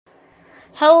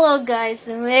Hello guys,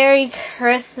 Merry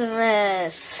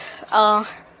Christmas.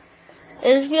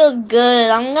 It feels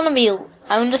good. I'm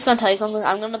just gonna tell you something.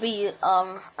 I'm gonna be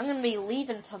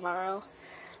leaving tomorrow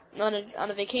on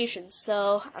a vacation,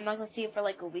 so I'm not gonna see you for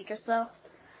like a week or so.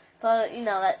 But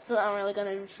that's not really gonna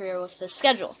interfere with the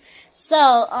schedule.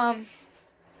 So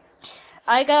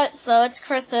it's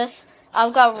Christmas.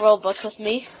 I've got Robux with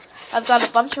me. I've got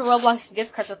a bunch of Roblox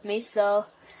gift cards with me, so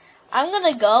I'm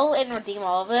gonna go and redeem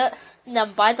all of it, and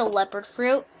then buy the leopard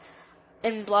fruit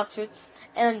and Blox Fruits,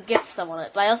 and then gift someone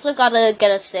it. But I also gotta get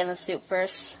a Santa suit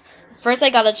first. First, I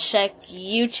gotta check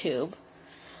YouTube.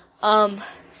 Um,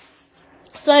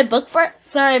 so my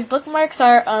bookmarks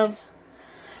are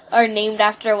named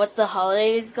after what the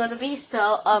holiday is gonna be.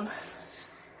 So I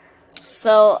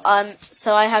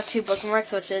have two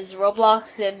bookmarks, which is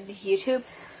Roblox and YouTube.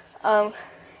 Um,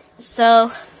 so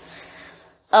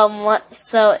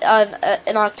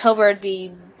in October it'd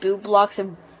be BooBlocks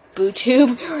and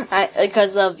BooTube,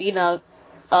 because of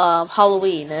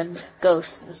Halloween and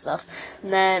ghosts and stuff.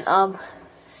 And then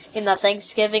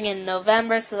Thanksgiving in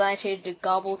November, so then I changed to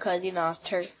Gobble because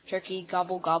turkey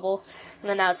gobble gobble. And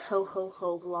then now it's Ho Ho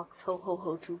Ho Blocks Ho Ho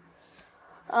Ho too.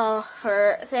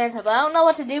 For Santa, but I don't know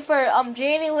what to do for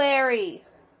January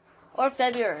or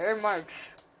February or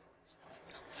March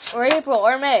or April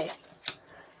or May.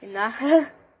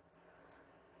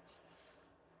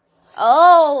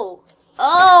 Oh!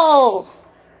 Oh!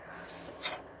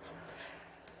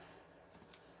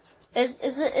 Is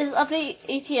update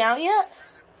 18 out yet?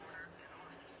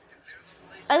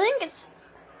 I think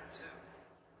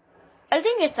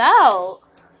it's out.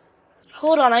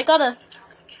 Hold on, I gotta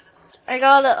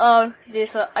do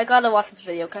so. I gotta watch this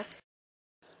video, okay?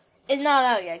 It's not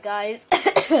out yet, guys.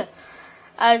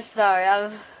 I'm sorry.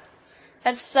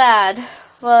 That's sad,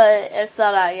 but it's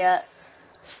not out yet.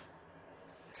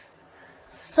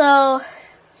 So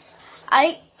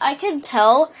I can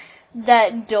tell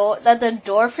that the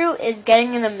door fruit is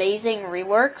getting an amazing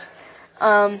rework.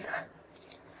 I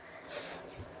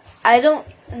don't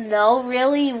know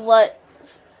really what.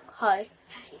 Hi.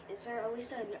 Hey, is there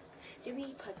always a? Did we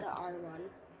put the R1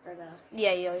 for the?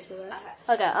 Yeah, you always do that.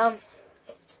 Okay.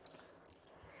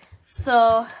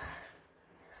 So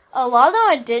a lot of them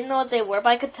I didn't know what they were, but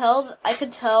I could tell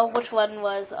which one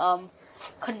was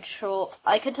control.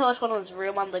 I could tell which one was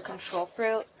room on the control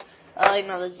fruit.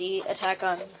 The Z attack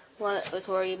on one,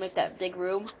 where you make that big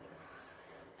room.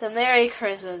 So Merry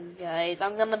Christmas, guys.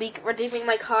 I'm gonna be redeeming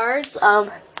my cards.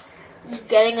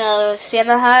 Getting a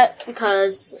Santa hat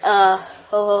because I'm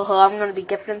gonna be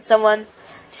gifting someone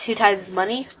 2 times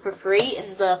money for free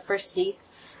in the first C.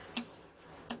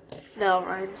 No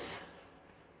rhymes.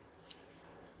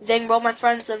 Dang, bro, my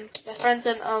friends in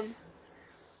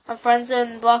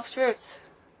Blox Fruits.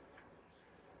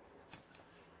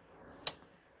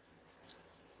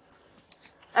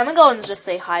 I'm gonna go and just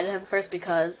say hi to him first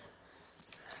because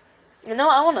I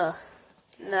don't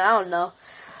know.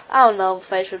 I don't know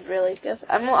if I should really gift.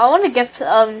 I want to gift.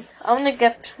 I want to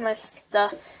gift my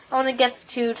stuff. I want to gift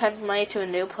 2 times money to a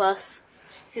new plus.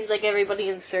 Seems like everybody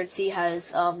in 3rd C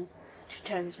has 2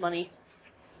 times money,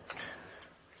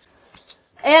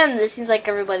 and it seems like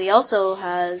everybody also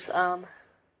has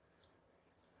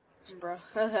Bro,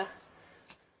 okay.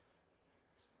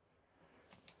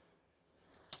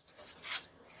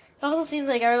 It also seems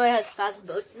like everybody has fast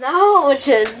boats now, which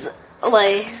is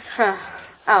like, I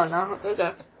don't know.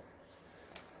 Okay.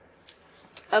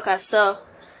 Okay, so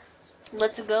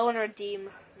let's go and redeem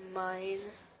mine.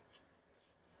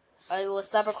 I will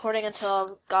stop recording until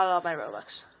I've got all my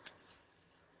Robux.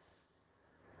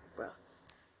 Bro,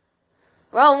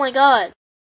 oh my god.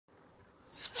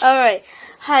 Alright,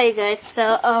 hi guys.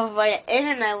 So, my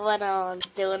internet went on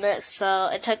doing it, so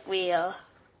it took me a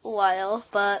while,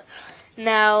 but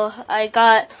now I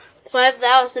got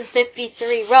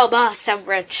 5,053 Robux. I'm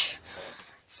rich.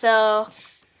 So,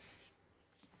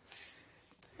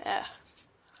 yeah.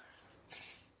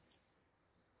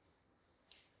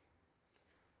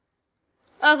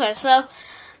 Okay, so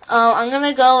I'm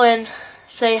gonna go and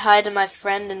say hi to my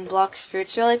friend in Blox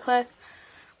Fruits really quick,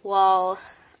 while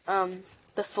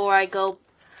before I go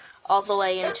all the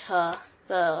way into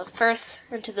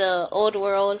the old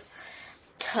world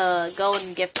to go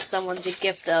and gift someone the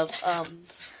gift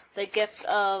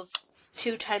of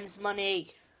 2 times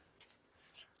money.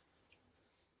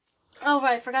 Oh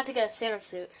right, I forgot to get a Santa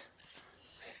suit.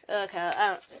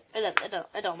 Okay,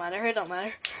 it don't matter. It don't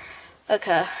matter.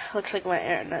 Okay, looks like my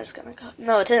internet's gonna go.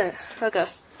 No, it didn't. Okay.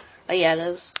 Oh, yeah, it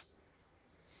is.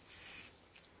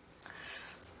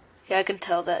 Yeah, I can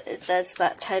tell that that's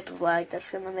that type of lag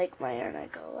that's gonna make my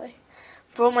internet go away.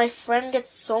 Bro, my friend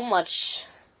gets so much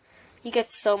He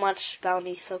gets so much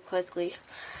bounty so quickly.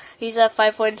 He's at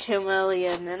 5.2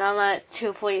 million, and I'm at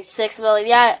 2.6 million.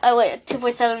 Yeah, oh wait,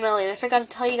 2.7 million. I forgot to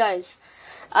tell you guys.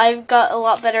 I've got a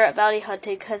lot better at bounty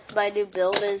hunting because my new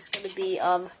build is going to be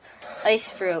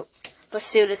ice fruit, but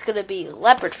soon it's going to be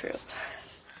leopard fruit.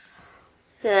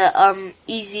 The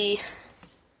easy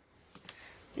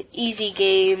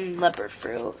game leopard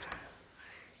fruit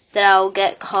that I'll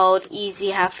get called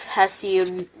easy has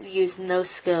to use no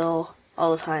skill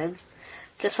all the time,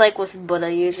 just like with Buddha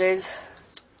users.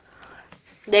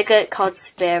 They get called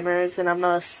spammers, and I'm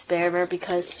not a spammer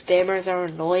because spammers are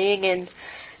annoying and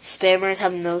spammers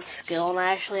have no skill, and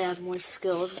I actually have more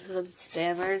skills than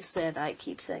spammers, and I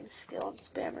keep saying skill and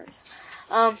spammers.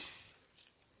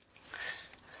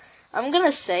 I'm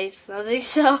gonna say something,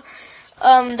 so,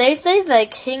 they say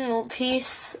that King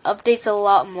Peace updates a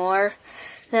lot more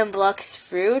than Blox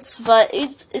Fruits, but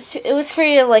it was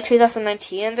created like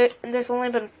 2019, and there's only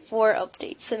been 4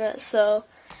 updates in it, so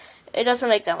it doesn't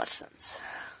make that much sense.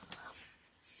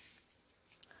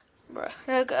 Bruh,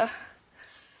 okay.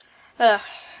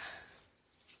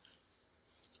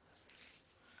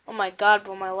 Oh my god,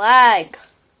 bro, my lag.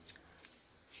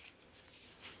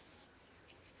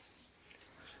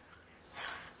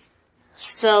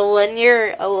 So when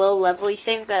you're a low level, you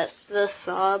think that the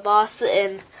Saw boss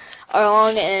in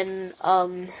Arlong and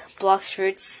Blox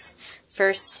Fruits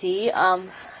first C,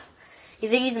 you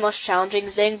think he's the most challenging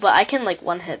thing, but I can like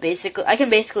one hit basically. I can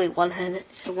basically one hit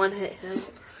him.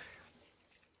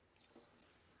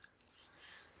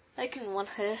 I can one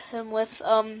hit him with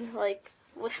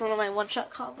with one of my one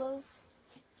shot combos.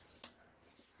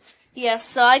 Yeah,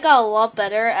 so I got a lot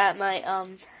better at my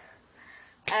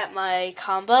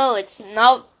combo. It's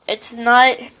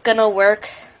not gonna work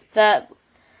that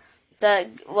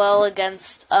well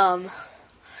against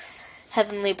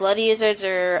Heavenly Blood users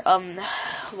or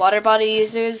water body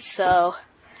users, so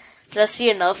just so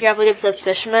you know, if you're up against a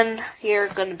Fishman, you're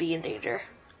gonna be in danger.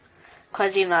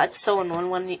 Cause it's so annoying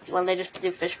when they just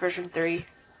do Fish version 3.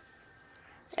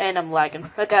 And I'm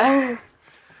lagging. Okay.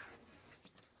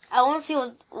 I wanna see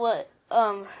what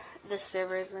this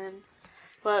server's in.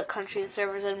 What country the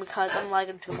server's in because I'm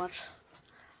lagging too much.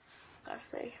 Gotta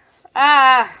say.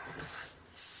 Ah!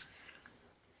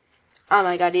 Oh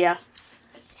my god, yeah.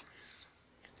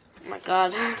 Oh my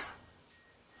god.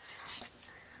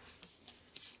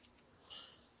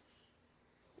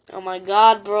 Oh my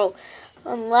god, bro.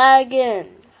 I'm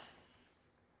lagging.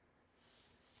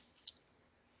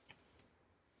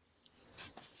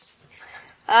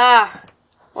 Ah.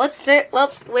 Where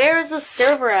is the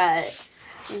server at?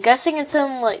 I'm guessing it's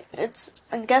in it's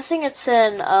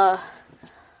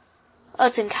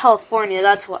in California.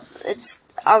 That's what it's.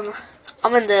 I'm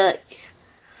in the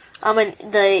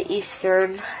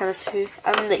eastern hemisphere.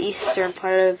 I'm in the eastern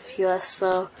part of US,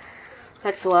 so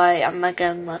that's why I'm not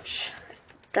getting much.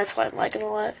 That's why I'm lagging a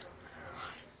lot.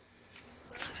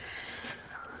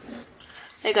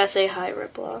 I gotta say hi,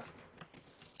 Ripple.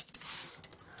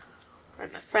 Or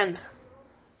my friend.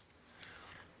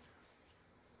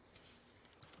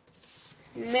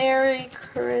 Merry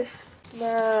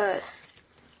Christmas.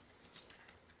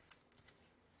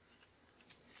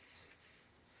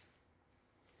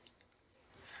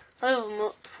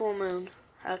 Oh, full moon.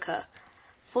 Okay.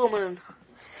 Full moon.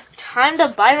 Time to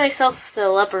buy myself the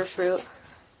leopard fruit.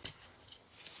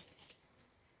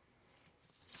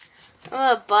 I'm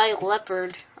gonna buy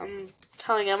leopard. I'm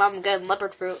telling him I'm getting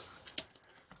leopard fruit.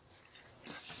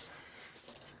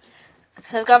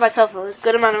 I've got myself a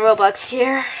good amount of Robux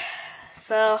here.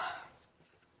 So,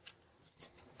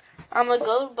 I'm gonna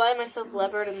go buy myself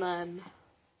leopard and then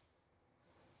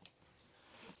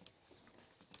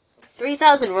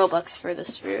 3,000 Robux for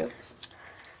this fruit.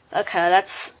 Okay,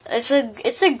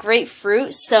 it's a great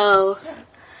fruit, so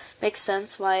makes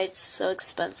sense why it's so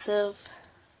expensive.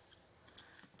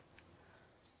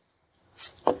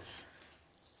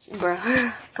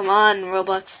 Bruh, come on,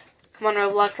 Roblox. Come on,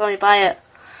 Roblox, let me buy it.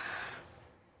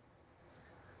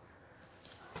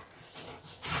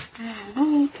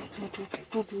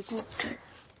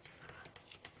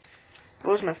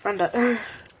 Where's my friend at?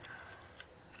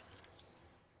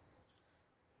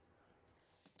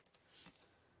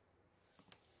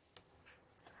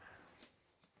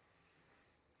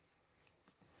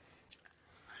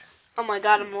 Oh my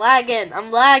god, I'm lagging. I'm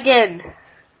lagging.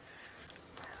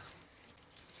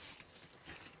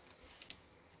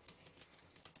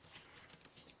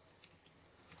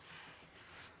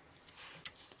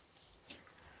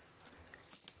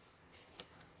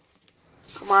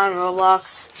 Come on,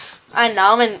 Roblox. I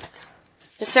know,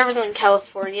 the server's in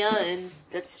California, and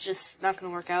that's just not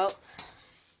gonna work out.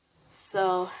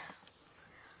 So,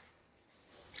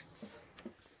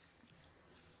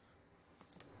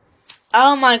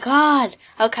 Oh my god.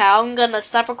 Okay, I'm gonna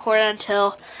stop recording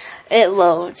until it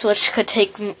loads, which could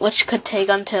take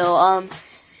until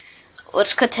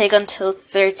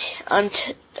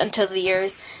until the year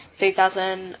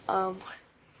 3000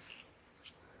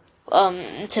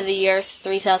 into the year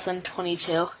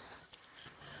 3022.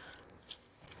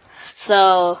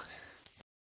 So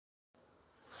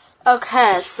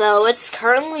okay, so it's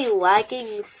currently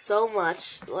lagging so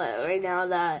much right now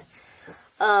that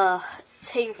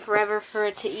it's taking forever for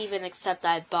it to even accept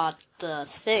I bought the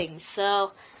thing.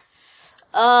 So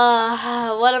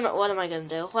what am I gonna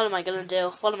do? What am I gonna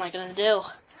do? What am I gonna do?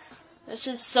 This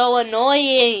is so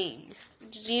annoying.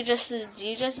 Don't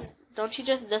you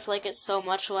just dislike it so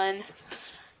much when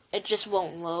it just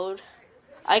won't load?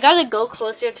 I gotta go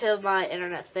closer to my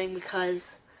internet thing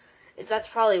because that's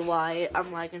probably why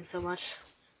I'm lagging so much.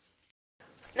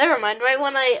 Never mind. Right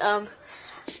when I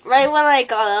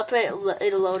got up,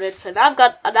 it loaded. So now I've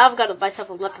got myself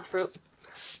a leopard fruit.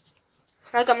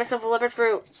 I got myself a leopard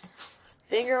fruit.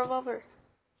 Finger revolver.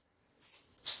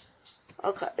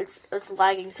 Okay, it's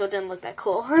lagging, so it didn't look that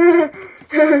cool.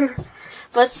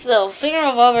 But still, finger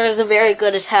revolver is a very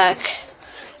good attack.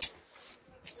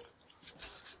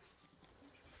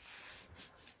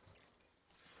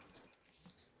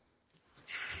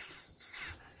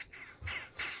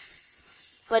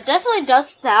 But it definitely does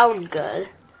sound good.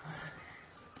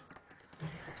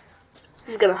 This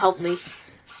is gonna help me.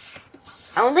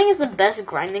 I don't think it's the best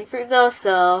grinding fruit though,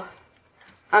 so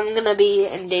I'm gonna be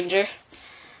in danger.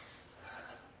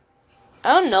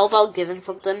 I don't know about giving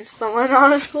something to someone,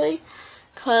 honestly,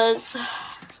 cause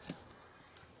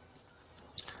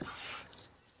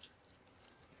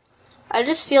I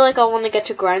just feel like I want to get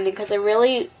to grinding because I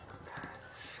really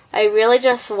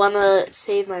just want to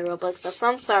save my Robux stuff. So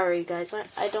I'm sorry, guys.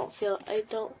 I don't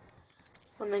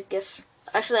want to gift.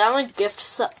 Actually, I want to gift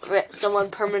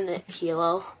someone permanent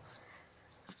kilo.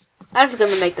 That's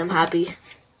gonna make them happy.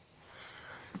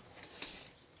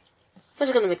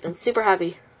 That's gonna make them super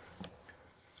happy.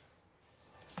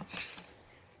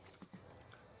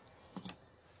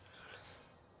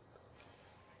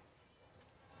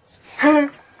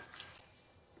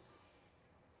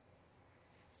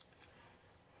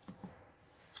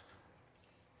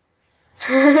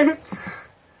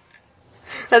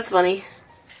 That's funny.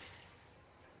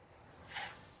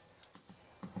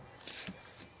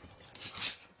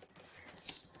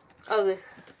 Okay.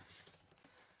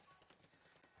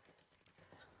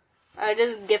 I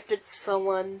just gifted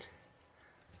someone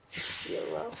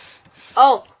yellow.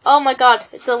 Oh my god!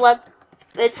 It's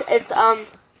it's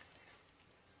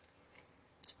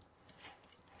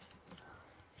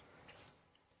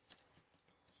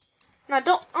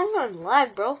No, I'm gonna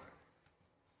lag, bro.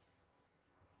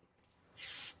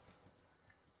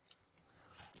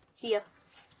 See ya.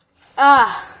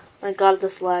 Ah, my god,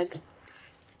 this lag.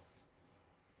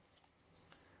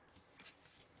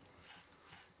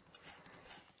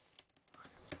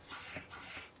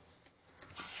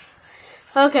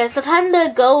 Okay, so time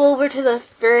to go over to the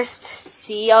first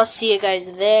sea. I'll see you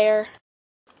guys there.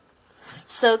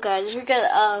 So guys, we're gonna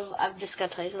I'm just gonna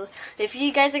tell you something. If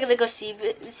you guys are gonna go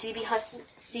CB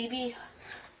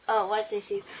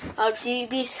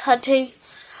hunting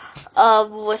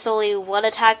with only one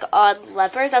attack on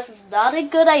leopard, that's not a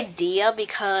good idea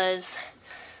because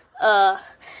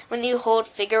when you hold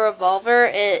finger revolver,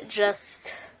 it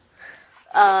just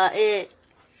it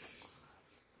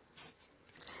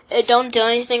don't do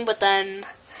anything, but then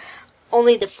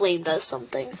only the flame does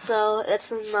something. So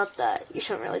it's not that you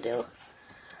shouldn't really do.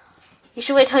 You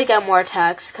should wait till you get more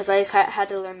attacks, because I had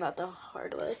to learn that the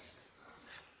hard way.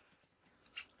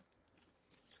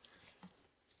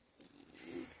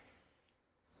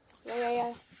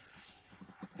 Yeah.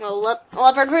 Well,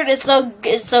 leopard fruit is so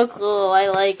cool. I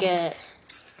like it.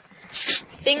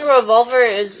 Finger revolver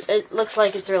it looks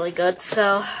like it's really good.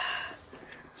 So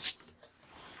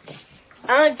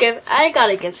I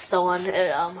gotta give someone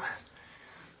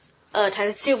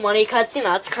times 2 money, cause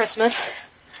it's Christmas.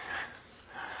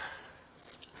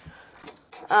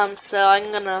 So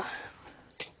I'm gonna.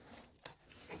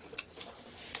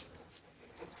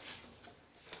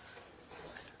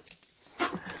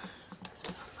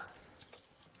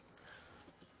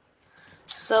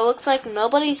 So it looks like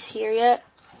nobody's here yet.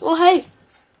 Oh, hey.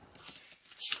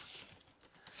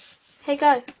 Hey,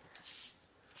 guys.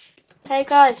 Hey,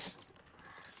 guys.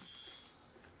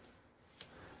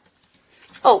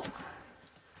 Oh.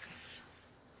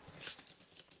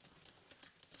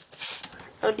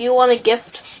 Oh, do you want a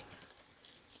gift?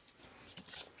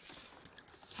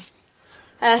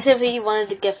 I asked if he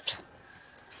wanted a gift.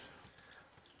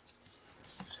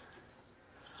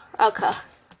 Okay.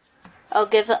 I'll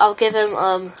give him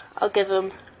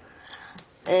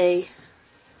a.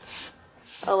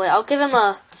 Oh wait, I'll give him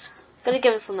a. I'm gonna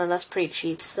give him something that's pretty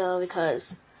cheap. So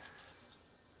because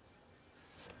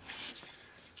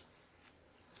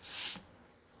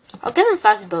I'll give him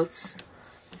fast boats.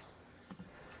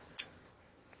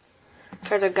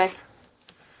 Treasure guy.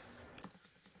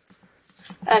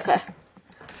 Okay.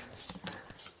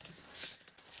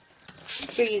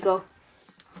 Here you go.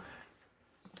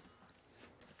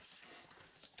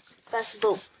 Fast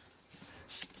boat.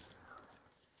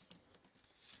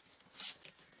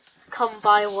 Come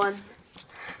buy one.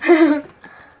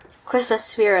 Christmas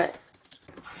spirit.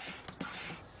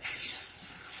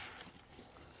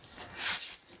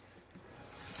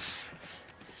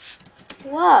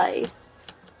 Why?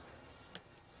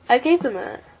 I gave him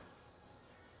it.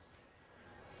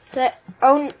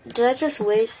 Did I just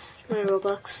waste my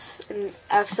Robux and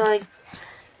accidentally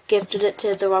gifted it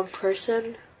to the wrong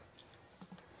person?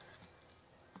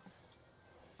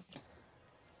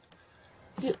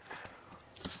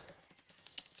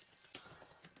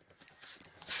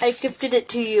 I gifted it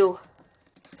to you.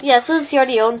 Yeah, since he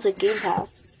already owns the Game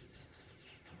Pass.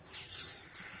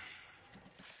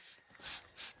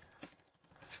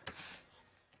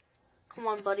 Come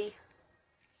on, buddy.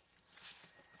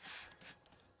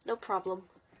 No problem.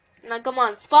 Now come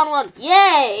on, spawn one.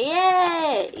 Yay!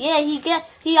 Yay! Yeah,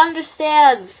 he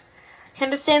understands. He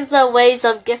understands the ways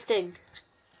of gifting.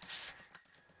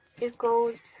 It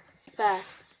goes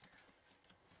fast.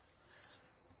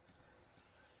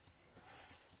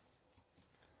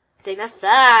 Dang, that's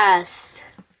fast.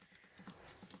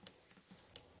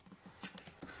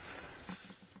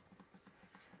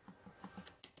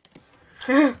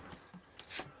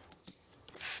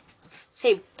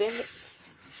 Hey, bandit.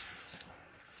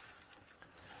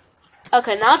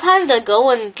 Okay, now time to go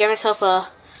and get myself a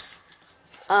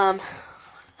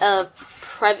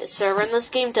private server in this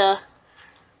game to,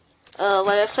 well,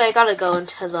 actually I gotta go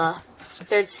into the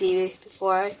 3rd sea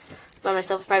before I buy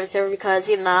myself a private server because,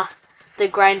 you know, the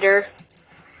grinder,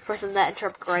 person that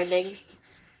interrupt grinding,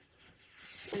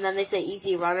 and then they say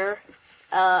easy runner,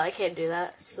 I can't do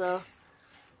that, so.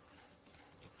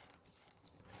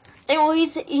 Anyway,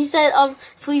 he said,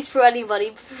 please for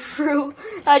anybody,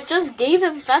 I just gave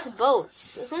him fast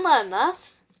boats. Isn't that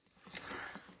enough?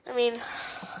 I mean,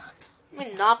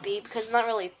 not be, because it's not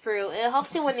really fruit. It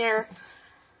helps you when you're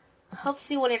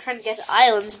trying to get to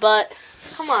islands, but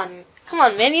come on,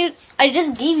 man, I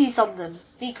just gave you something.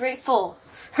 Be grateful.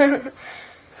 But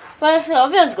it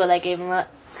feels good I gave him that.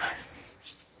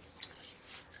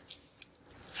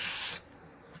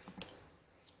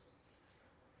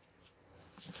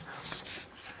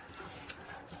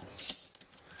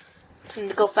 Time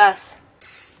to go fast.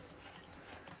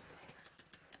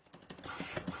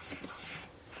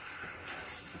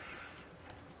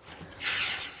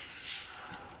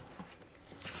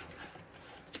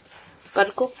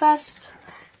 Gotta go fast.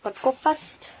 Gotta go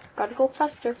fast. Gotta go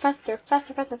faster, faster,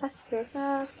 faster, faster, faster,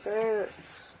 faster.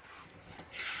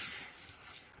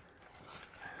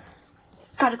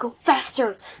 Gotta go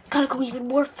faster. Gotta go even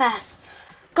more fast.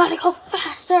 Gotta go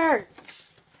faster.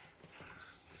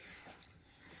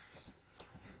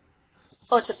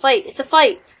 Oh, it's a fight. It's a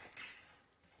fight.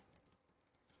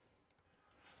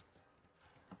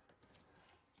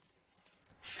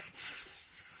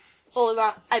 Oh,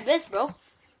 no, I missed, bro.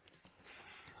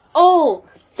 Oh,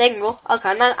 dang, bro. Okay,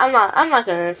 I'm not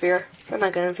gonna interfere. I'm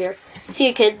not gonna interfere. See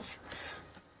you, kids.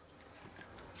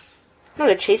 You're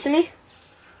not chasing me?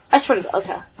 I swear to God.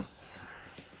 Okay.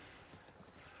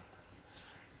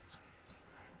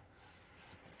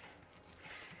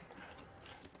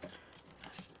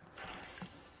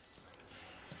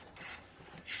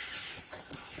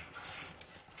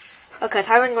 Okay,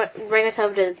 time to bring us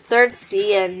over to the 3rd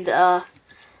sea and,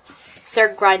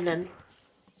 start grinding.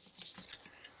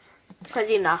 Because,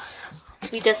 you know,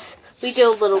 we do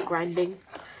a little grinding.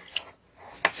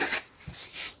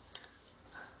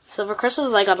 So for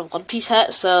Christmas, I got a One Piece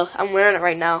hat, so I'm wearing it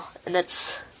right now, and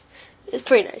it's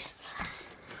pretty nice.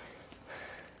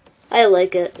 I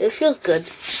like it. It feels good.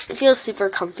 It feels super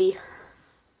comfy.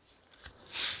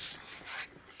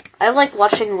 I like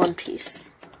watching One Piece.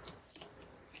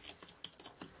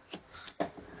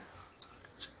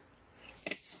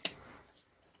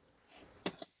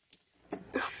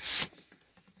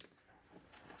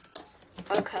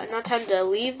 Okay, now time to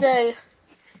leave the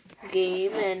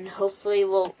game, and hopefully it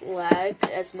won't lag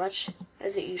as much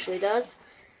as it usually does.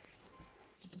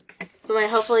 But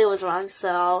hopefully it was wrong, so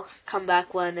I'll come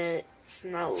back when it's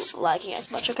not lagging as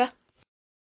much, okay?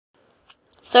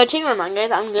 So I changed my mind,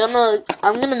 guys. I'm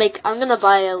gonna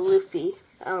buy a Luffy.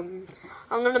 I'm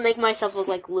gonna make myself look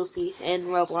like Luffy in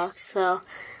Roblox. So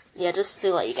yeah, just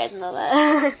to let you guys know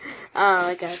that.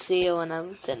 Like, I'll see you when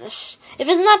I'm finished. If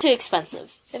it's not too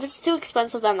expensive. If it's too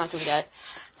expensive, then I'm not gonna get it.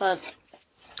 But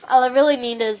all I really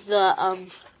need is the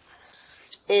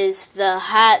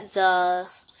hat, the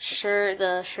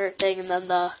shirt thing, and then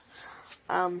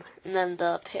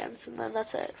the pants, and then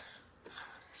that's it.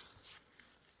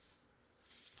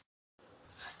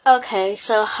 Okay,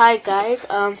 so hi guys.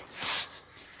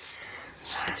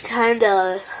 Time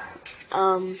to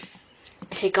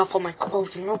take off all my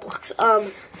clothes in Roblox.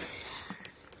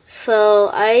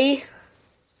 So I'm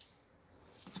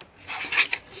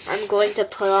going to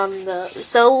put on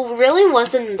so it really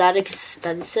wasn't that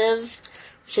expensive,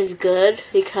 which is good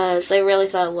because I really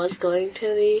thought it was going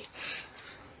to be.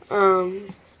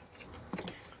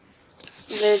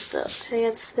 There's the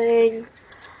pants thing.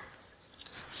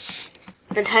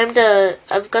 And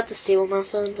I've got the stable on my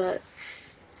phone, but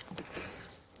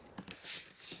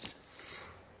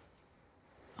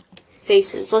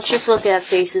faces. Let's just look at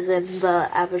faces in the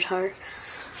avatar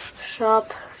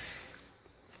shop.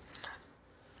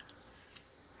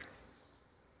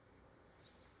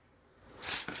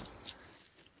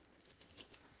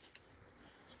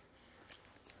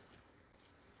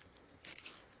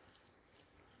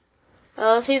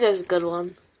 Let's see if there's a good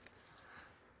one.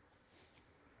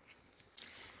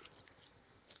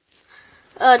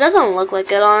 It doesn't look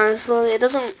like it, honestly. It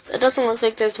doesn't look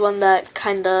like there's one that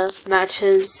kinda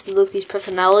matches Luffy's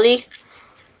personality.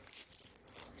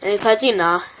 And because,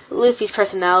 Luffy's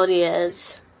personality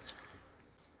is,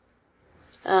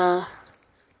 you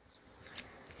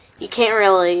can't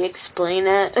really explain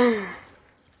it.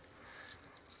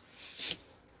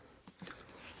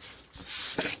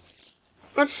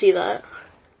 Let's see that.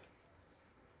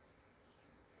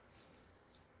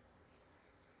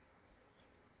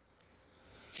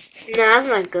 Nah, that's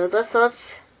not good.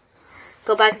 Let's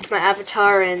go back into my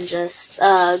avatar and just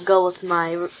go with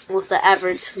the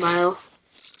average smile.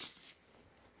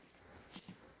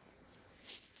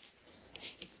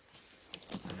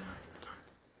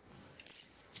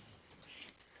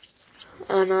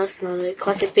 Oh no, that's not it.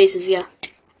 Classic faces, yeah.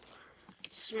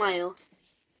 Smile.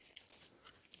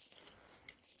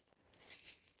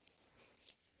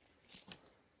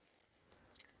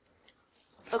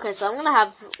 Okay, so I'm gonna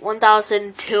have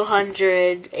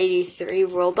 1,283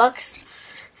 Robux.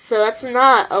 So that's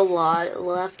not a lot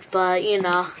left, but I'm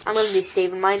gonna be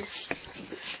saving mine.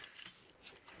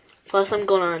 Plus, I'm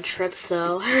going on a trip,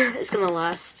 so it's gonna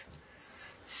last.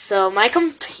 So my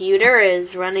computer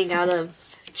is running out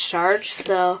of charge,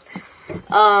 so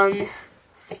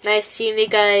nice seeing you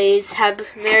guys. Have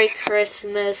Merry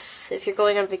Christmas if you're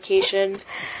going on vacation.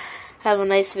 Have a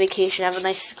nice vacation. Have a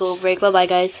nice school break. Bye bye,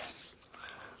 guys.